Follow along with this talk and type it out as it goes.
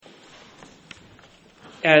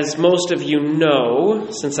As most of you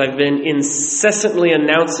know, since I've been incessantly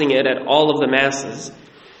announcing it at all of the Masses,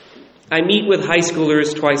 I meet with high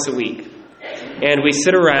schoolers twice a week, and we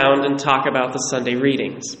sit around and talk about the Sunday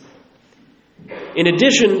readings. In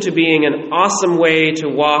addition to being an awesome way to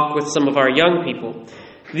walk with some of our young people,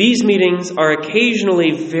 these meetings are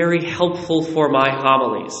occasionally very helpful for my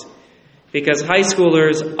homilies, because high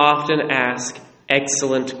schoolers often ask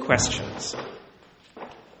excellent questions.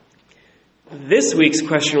 This week's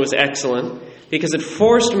question was excellent because it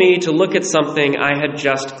forced me to look at something I had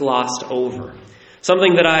just glossed over,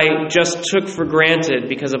 something that I just took for granted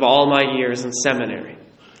because of all my years in seminary.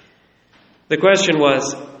 The question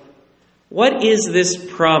was, what is this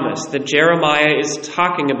promise that Jeremiah is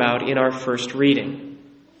talking about in our first reading?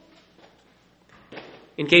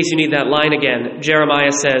 In case you need that line again,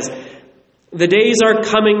 Jeremiah says, "The days are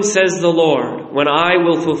coming, says the Lord, when I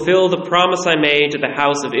will fulfill the promise I made to the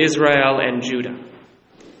house of Israel and Judah."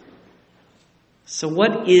 So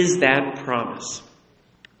what is that promise?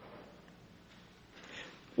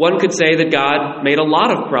 One could say that God made a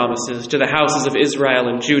lot of promises to the houses of Israel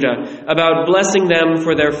and Judah about blessing them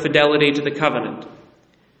for their fidelity to the covenant.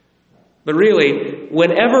 But really,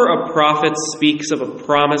 whenever a prophet speaks of a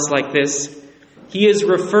promise like this, he is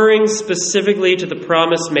referring specifically to the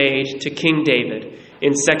promise made to King David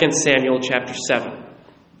in 2 Samuel chapter 7.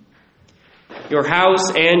 "Your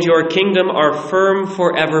house and your kingdom are firm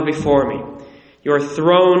forever before me. Your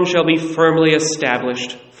throne shall be firmly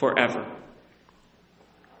established forever."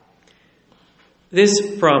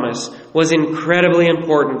 This promise was incredibly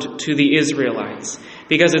important to the Israelites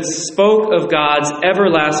because it spoke of God's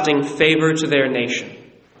everlasting favor to their nation.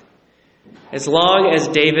 As long as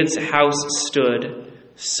David's house stood,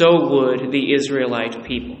 so would the Israelite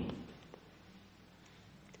people.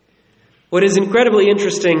 What is incredibly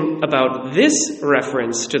interesting about this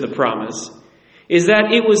reference to the promise is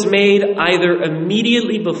that it was made either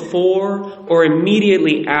immediately before or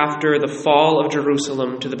immediately after the fall of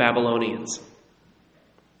Jerusalem to the Babylonians.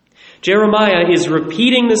 Jeremiah is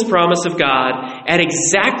repeating this promise of God at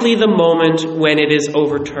exactly the moment when it is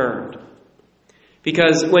overturned.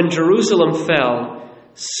 Because when Jerusalem fell,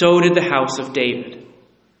 so did the house of David.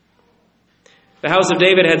 The house of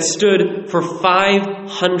David had stood for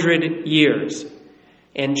 500 years,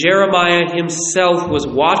 and Jeremiah himself was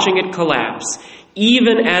watching it collapse,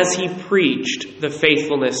 even as he preached the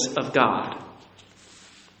faithfulness of God.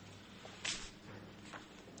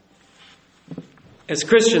 As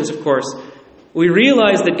Christians, of course, we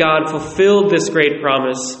realize that God fulfilled this great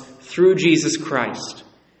promise through Jesus Christ,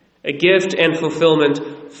 a gift and fulfillment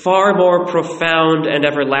far more profound and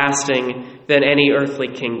everlasting than any earthly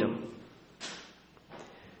kingdom.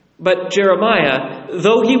 But Jeremiah,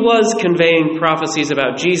 though he was conveying prophecies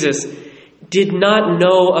about Jesus, did not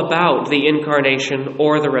know about the incarnation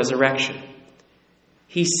or the resurrection.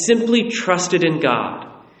 He simply trusted in God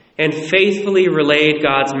and faithfully relayed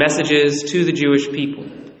God's messages to the Jewish people,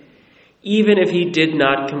 even if he did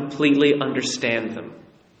not completely understand them.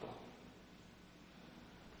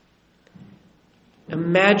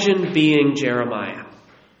 Imagine being Jeremiah.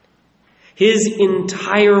 His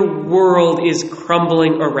entire world is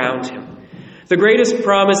crumbling around him. The greatest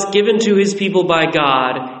promise given to his people by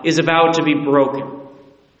God is about to be broken.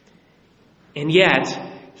 And yet,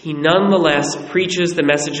 he nonetheless preaches the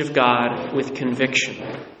message of God with conviction.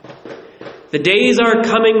 "The days are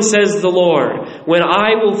coming, says the Lord, when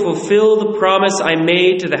I will fulfill the promise I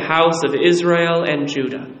made to the house of Israel and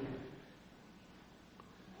Judah."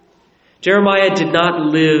 Jeremiah did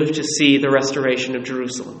not live to see the restoration of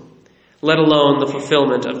Jerusalem, let alone the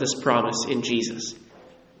fulfillment of this promise in Jesus.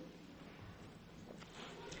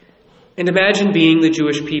 And imagine being the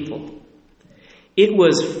Jewish people. It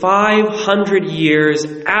was 500 years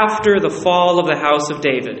after the fall of the house of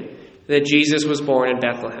David that Jesus was born in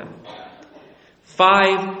Bethlehem.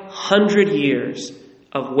 500 years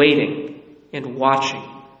of waiting and watching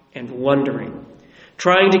and wondering,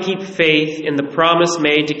 trying to keep faith in the promise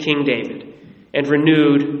made to King David and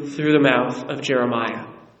renewed through the mouth of Jeremiah.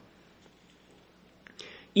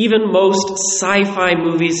 Even most sci-fi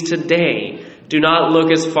movies today do not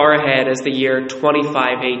look as far ahead as the year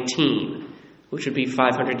 2518, which would be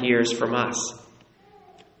 500 years from us.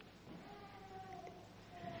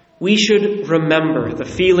 We should remember the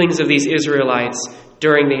feelings of these Israelites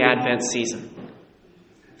during the Advent season.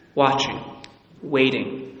 Watching,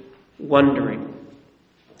 waiting, wondering.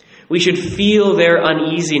 We should feel their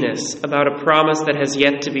uneasiness about a promise that has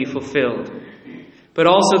yet to be fulfilled, but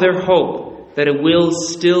also their hope that it will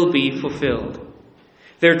still be fulfilled.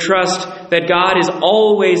 Their trust that God is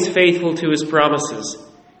always faithful to his promises,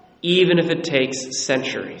 even if it takes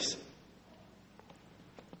centuries.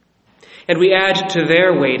 and we add to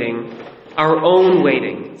their waiting our own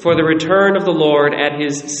waiting for the return of the Lord at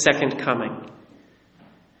his second coming.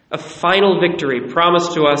 A final victory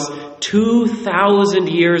promised to us 2,000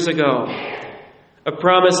 years ago. A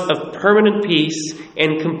promise of permanent peace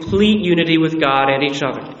and complete unity with God and each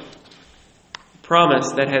other. A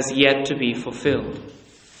promise that has yet to be fulfilled.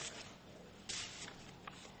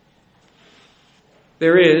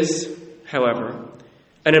 There is, however,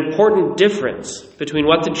 an important difference between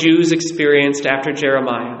what the Jews experienced after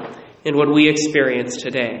Jeremiah and what we experience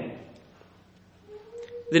today.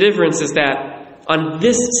 The difference is that on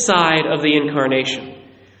this side of the incarnation,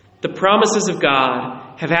 the promises of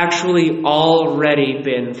God have actually already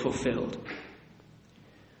been fulfilled.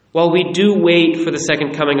 While we do wait for the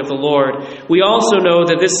second coming of the Lord, we also know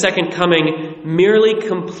that this second coming merely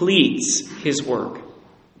completes his work.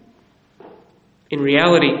 In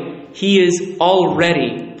reality, he is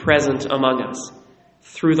already present among us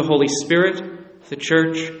through the Holy Spirit, the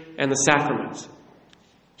church, and the sacraments.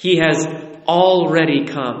 He has already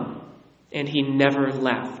come, and he never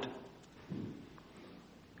left.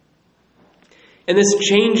 And this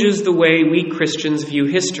changes the way we Christians view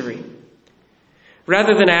history.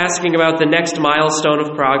 Rather than asking about the next milestone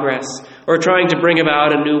of progress or trying to bring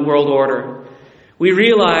about a new world order, we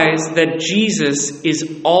realize that Jesus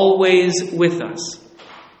is always with us,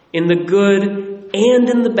 in the good and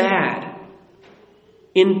in the bad,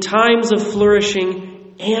 in times of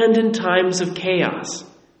flourishing and in times of chaos.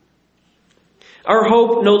 Our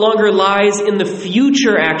hope no longer lies in the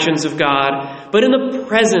future actions of God, but in the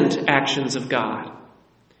present actions of God.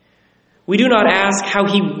 We do not ask how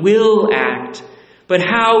he will act, but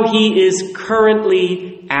how he is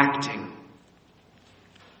currently acting.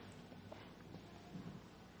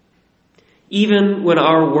 Even when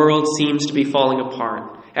our world seems to be falling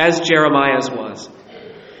apart, as Jeremiah's was,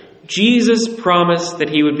 Jesus promised that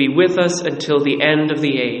he would be with us until the end of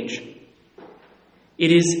the age.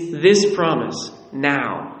 It is this promise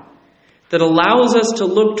now that allows us to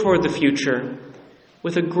look toward the future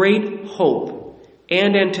with a great hope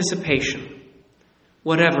and anticipation,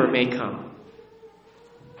 whatever may come.